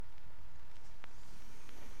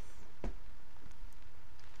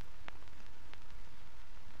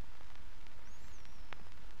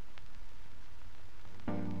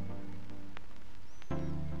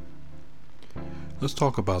Let's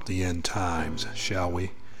talk about the end times, shall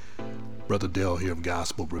we? Brother Dale here of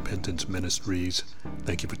Gospel Repentance Ministries.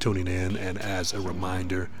 Thank you for tuning in. And as a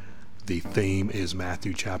reminder, the theme is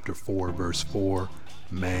Matthew chapter 4, verse 4.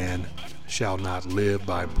 Man shall not live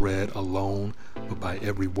by bread alone, but by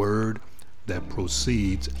every word that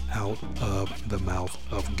proceeds out of the mouth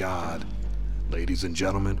of God. Ladies and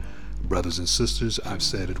gentlemen, brothers and sisters, I've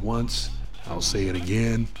said it once, I'll say it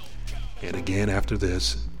again and again after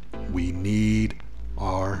this. We need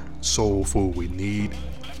our soul food. We need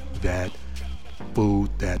that food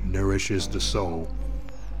that nourishes the soul.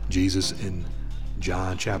 Jesus in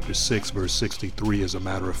John chapter 6 verse 63, as a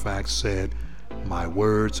matter of fact, said, "My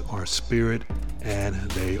words are spirit and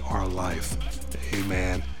they are life."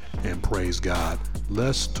 Amen and praise God.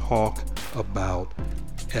 Let's talk about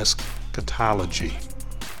eschatology.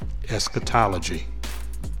 Eschatology.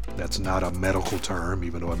 That's not a medical term,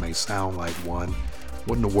 even though it may sound like one.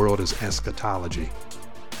 What in the world is eschatology?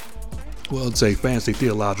 Well, it's a fancy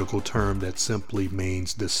theological term that simply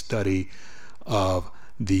means the study of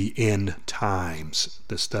the end times,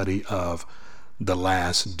 the study of the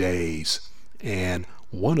last days. And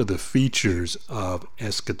one of the features of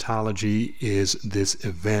eschatology is this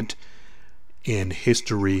event in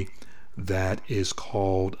history that is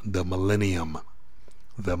called the millennium.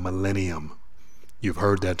 The millennium. You've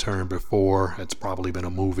heard that term before. It's probably been a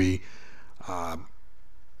movie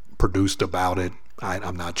produced about it.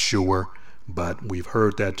 I'm not sure, but we've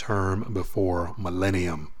heard that term before,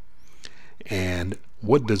 millennium. And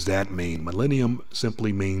what does that mean? Millennium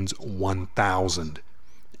simply means 1,000.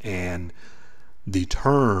 And the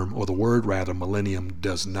term, or the word rather, millennium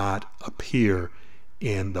does not appear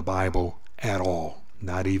in the Bible at all.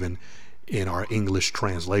 Not even in our English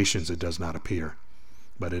translations, it does not appear.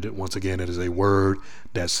 But once again, it is a word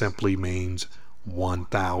that simply means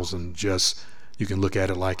 1,000. Just, you can look at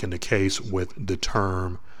it like in the case with the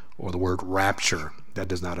term or the word rapture. That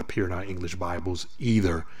does not appear in our English Bibles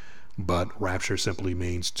either. But rapture simply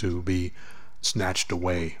means to be snatched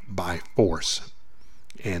away by force.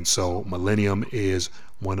 And so millennium is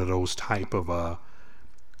one of those type of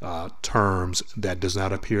terms that does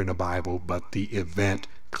not appear in the Bible, but the event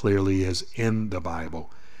clearly is in the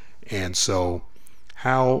Bible. And so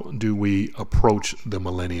how do we approach the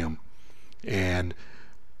millennium? And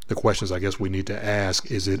the questions I guess we need to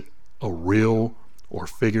ask, is it a real or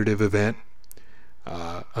figurative event?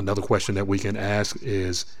 Another question that we can ask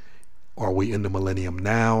is, are we in the millennium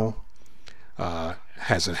now?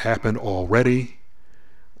 Has it happened already?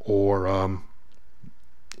 Or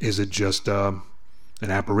is it just an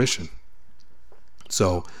apparition?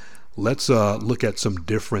 So let's look at some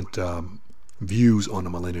different views on the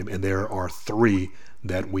millennium. And there are three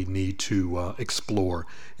that we need to explore.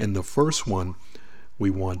 And the first one we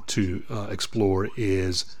want to explore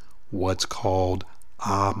is what's called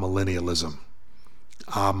amillennialism.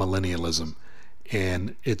 Amillennialism.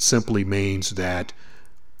 And it simply means that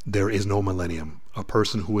there is no millennium. A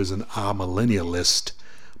person who is an amillennialist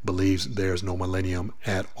believes there's no millennium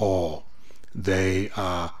at all. They,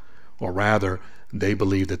 or rather, they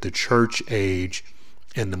believe that the church age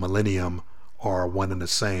and the millennium are one and the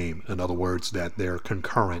same. In other words, that they're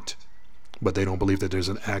concurrent, but they don't believe that there's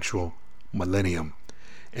an actual millennium.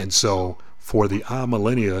 And so for the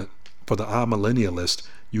amillennialist,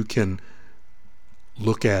 you can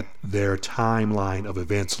look at their timeline of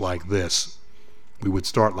events like this. We would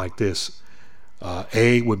start like this.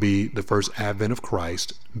 A would be the first advent of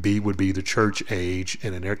Christ. B would be the church age,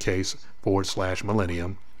 and in their case, /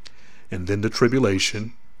 millennium. And then the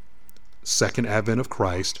tribulation, second advent of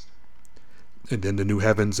Christ, and then the new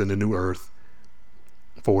heavens and the new earth,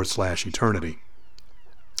 / eternity.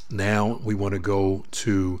 Now we want to go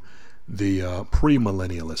to the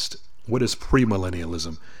premillennialist. What is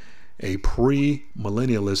premillennialism? A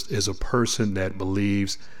premillennialist is a person that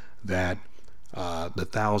believes that the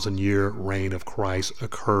 1,000-year reign of Christ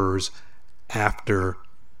occurs after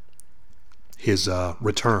his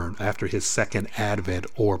return, after his second advent,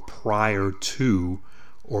 or prior to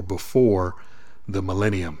or before the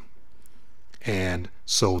millennium. And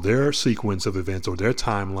so their sequence of events, or their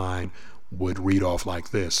timeline, would read off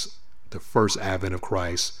like this: the first advent of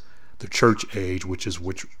Christ, the church age, which is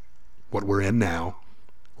what we're in now,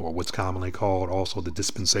 or what's commonly called also the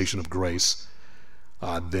dispensation of grace,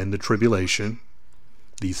 then the tribulation,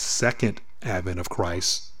 the second advent of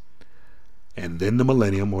Christ, and then the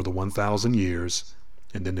millennium, or the 1,000 years,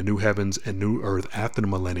 and then the new heavens and new earth after the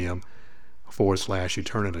millennium, /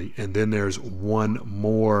 eternity. And then there's one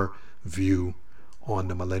more view on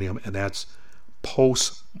the millennium, and that's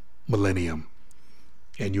post-millennium.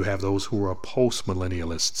 And you have those who are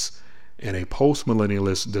post-millennialists. And a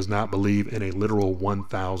postmillennialist does not believe in a literal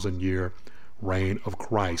 1,000-year reign of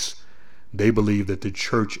Christ. They believe that the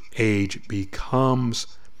church age becomes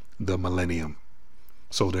the millennium.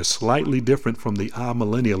 So they're slightly different from the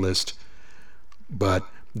amillennialist, but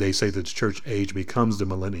they say that the church age becomes the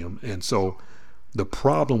millennium. And so the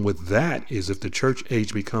problem with that is if the church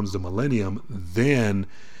age becomes the millennium, then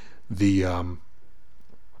the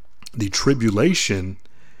tribulation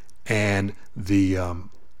and the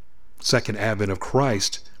second advent of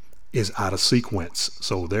Christ is out of sequence.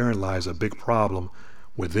 So therein lies a big problem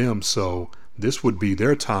with them. So this would be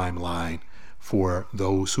their timeline for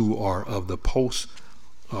those who are of the post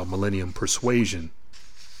millennium persuasion.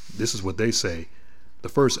 This is what they say. The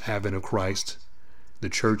first advent of Christ, the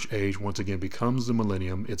church age, once again becomes the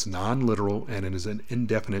millennium. It's non-literal and it is an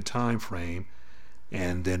indefinite time frame.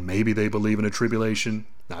 And then maybe they believe in a tribulation,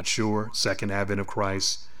 not sure. Second advent of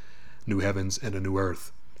Christ, new heavens and a new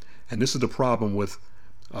earth. And this is the problem with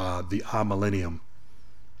the amillennium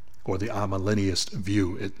or the amillennialist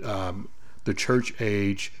view. The church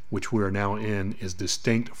age, which we are now in, is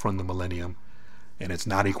distinct from the millennium, and it's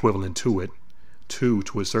not equivalent to it. To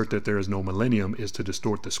assert that there is no millennium is to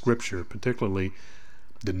distort the scripture, particularly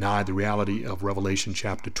deny the reality of Revelation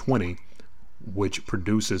chapter 20, which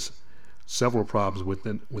produces several problems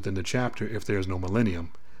within the chapter if there is no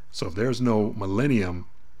millennium. So if there's no millennium,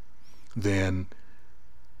 then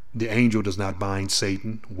the angel does not bind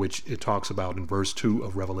Satan, which it talks about in verse 2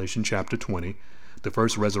 of Revelation chapter 20. The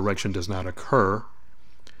first resurrection does not occur.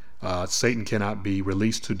 Satan cannot be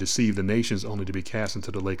released to deceive the nations, only to be cast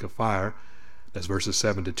into the lake of fire. That's verses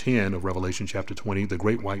 7 to 10 of Revelation chapter 20. The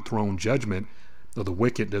great white throne judgment of the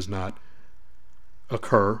wicked does not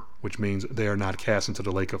occur, which means they are not cast into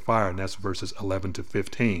the lake of fire, and that's verses 11 to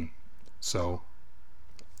 15. So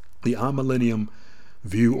the amillennium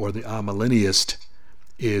view, or the amillennialist,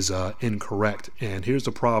 is incorrect. And here's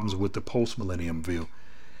the problems with the postmillennium view.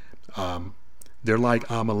 They're like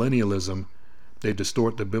amillennialism. They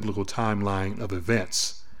distort the biblical timeline of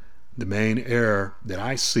events. The main error that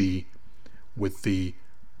I see with the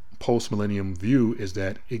postmillennium view is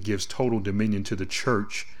that it gives total dominion to the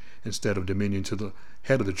church instead of dominion to the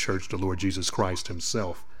head of the church, the Lord Jesus Christ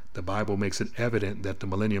himself. The Bible makes it evident that the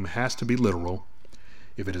millennium has to be literal.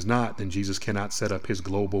 If it is not, then Jesus cannot set up his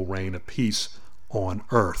global reign of peace on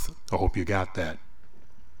earth. I hope you got that.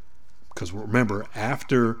 Because remember,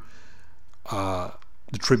 after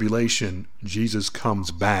the tribulation, Jesus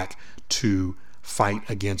comes back to fight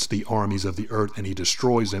against the armies of the earth, and he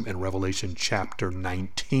destroys them in Revelation chapter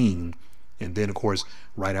 19. And then, of course,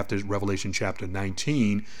 right after Revelation chapter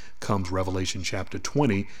 19 comes Revelation chapter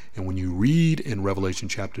 20. And when you read in Revelation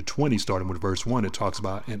chapter 20, starting with verse 1, it talks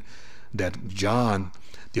about that John,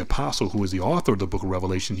 the apostle, who is the author of the book of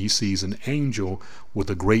Revelation, he sees an angel with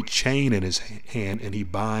a great chain in his hand, and he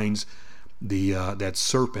binds that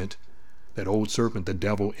serpent, that old serpent, the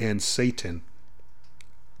devil and Satan.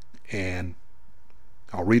 And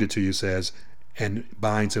I'll read it to you. It says, and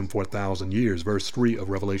binds him for 1,000 years. Verse 3 of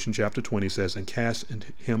Revelation chapter 20 says, and cast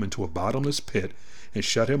him into a bottomless pit, and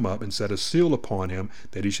shut him up, and set a seal upon him,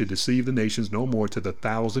 that he should deceive the nations no more to the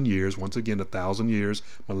 1,000 years. Once again, 1,000 years,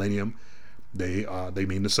 millennium, they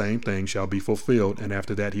mean the same thing, shall be fulfilled, and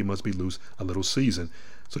after that he must be loose a little season.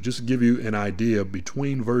 So just to give you an idea,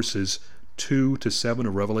 between verses 2 to 7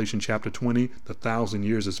 of Revelation chapter 20, the 1,000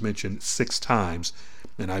 years is mentioned 6 times.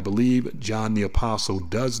 And I believe John the Apostle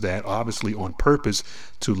does that, obviously on purpose,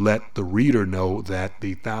 to let the reader know that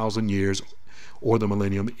the 1,000 years or the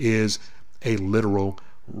millennium is a literal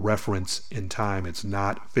reference in time. It's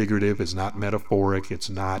not figurative, it's not metaphoric, it's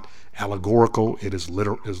not allegorical, it is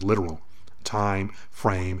literal time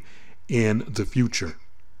frame in the future.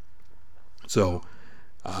 So,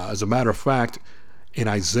 as a matter of fact, in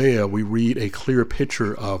Isaiah, we read a clear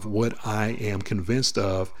picture of what I am convinced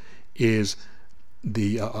of is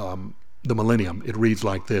the millennium. It reads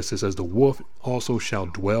like this. It says, the wolf also shall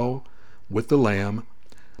dwell with the lamb,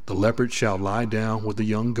 the leopard shall lie down with the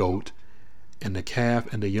young goat, and the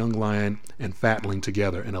calf and the young lion and fatling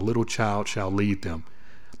together, and a little child shall lead them.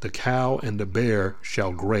 The cow and the bear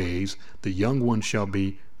shall graze, the young one shall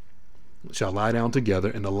lie down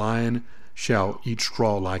together, and the lion shall eat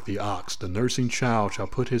straw like the ox. The nursing child shall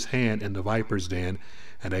put his hand in the viper's den,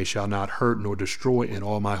 and they shall not hurt nor destroy in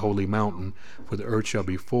all my holy mountain, for the earth shall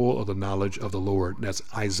be full of the knowledge of the Lord. That's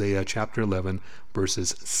Isaiah chapter 11,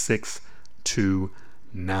 verses 6 to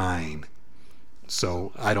 9.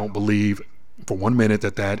 So I don't believe for 1 minute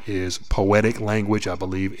that is poetic language. I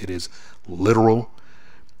believe it is literal.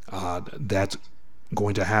 That's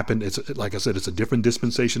going to happen. It's like I said, it's a different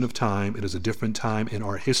dispensation of time. It is a different time in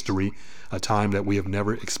our history, a time that we have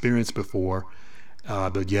never experienced before,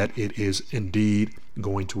 but yet it is indeed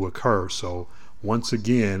going to occur. So once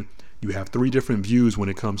again, you have three different views when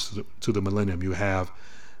it comes to the millennium. You have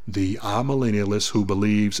the amillennialist who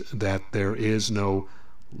believes that there is no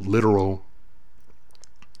literal,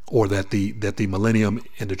 or that the millennium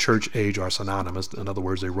and the church age are synonymous. In other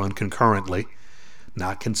words, they run concurrently,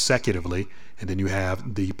 not consecutively. And then you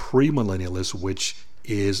have the premillennialist, which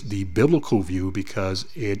is the biblical view, because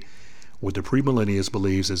what the premillennialist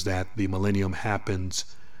believes is that the millennium happens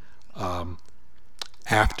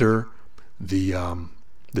after the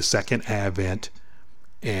second advent,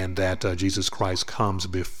 and that Jesus Christ comes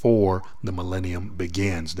before the millennium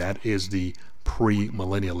begins. That is the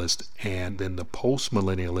premillennialist. And then the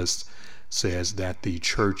postmillennialist says that the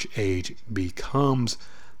church age becomes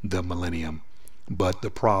the millennium. But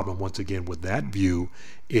the problem, once again, with that view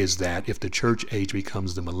is that if the church age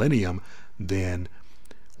becomes the millennium, then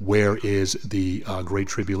where is the Great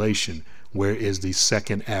Tribulation? Where is the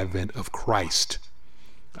second advent of Christ?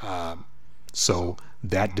 So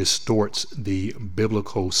that distorts the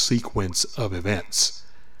biblical sequence of events.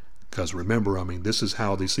 Because remember, I mean, this is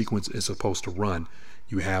how the sequence is supposed to run.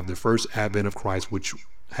 You have the first advent of Christ, which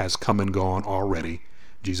has come and gone already.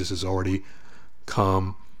 Jesus has already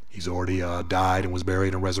come. He's already died and was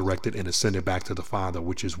buried and resurrected and ascended back to the Father,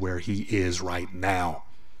 which is where he is right now.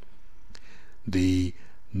 The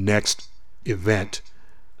next event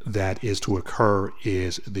that is to occur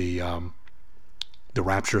is the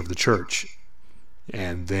rapture of the church.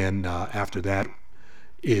 And then after that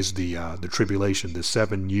is the tribulation, the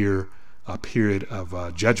 7-year period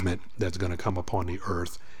of judgment that's going to come upon the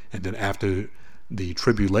earth. And then after the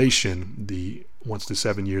tribulation, once the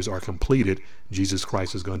 7 years are completed, Jesus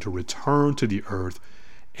Christ is going to return to the earth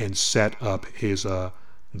and set up his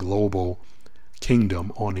global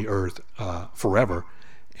kingdom on the earth forever.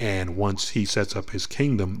 And once he sets up his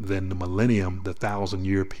kingdom, then the millennium, the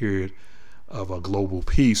 1,000-year period of a global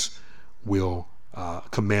peace, will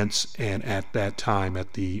commence. And at that time,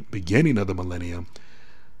 at the beginning of the millennium,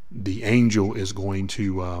 the angel is going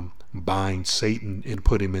to bind Satan and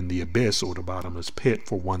put him in the abyss, or the bottomless pit,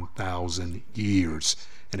 for 1,000 years.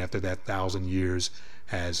 And after that 1,000 years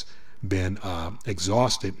has been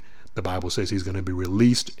exhausted, the Bible says he's going to be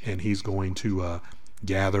released, and he's going to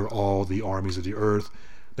gather all the armies of the earth.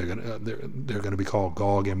 They're going to be called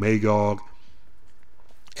Gog and Magog,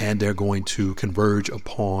 and they're going to converge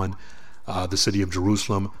upon the city of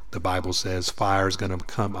Jerusalem. The Bible says fire is going to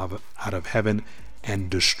come out of heaven and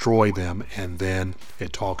destroy them. And then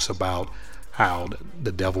it talks about how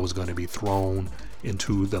the devil is going to be thrown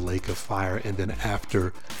into the lake of fire. And then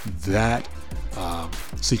after that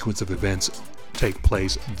sequence of events take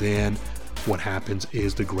place, then what happens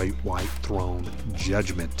is the great white throne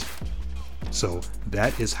judgment. So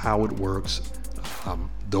that is how it works.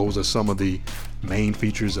 Those are some of the main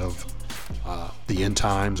features of the end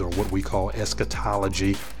times, or what we call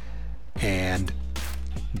eschatology. And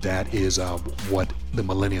that is what the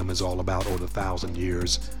millennium is all about, or the 1,000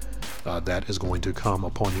 years that is going to come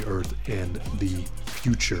upon the earth in the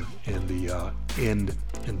future, in the end,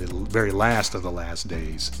 in the very last of the last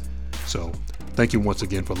days. So thank you once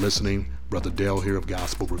again for listening. Brother Dale here of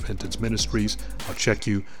Gospel Repentance Ministries. I'll check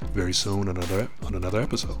you very soon on another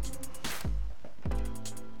episode.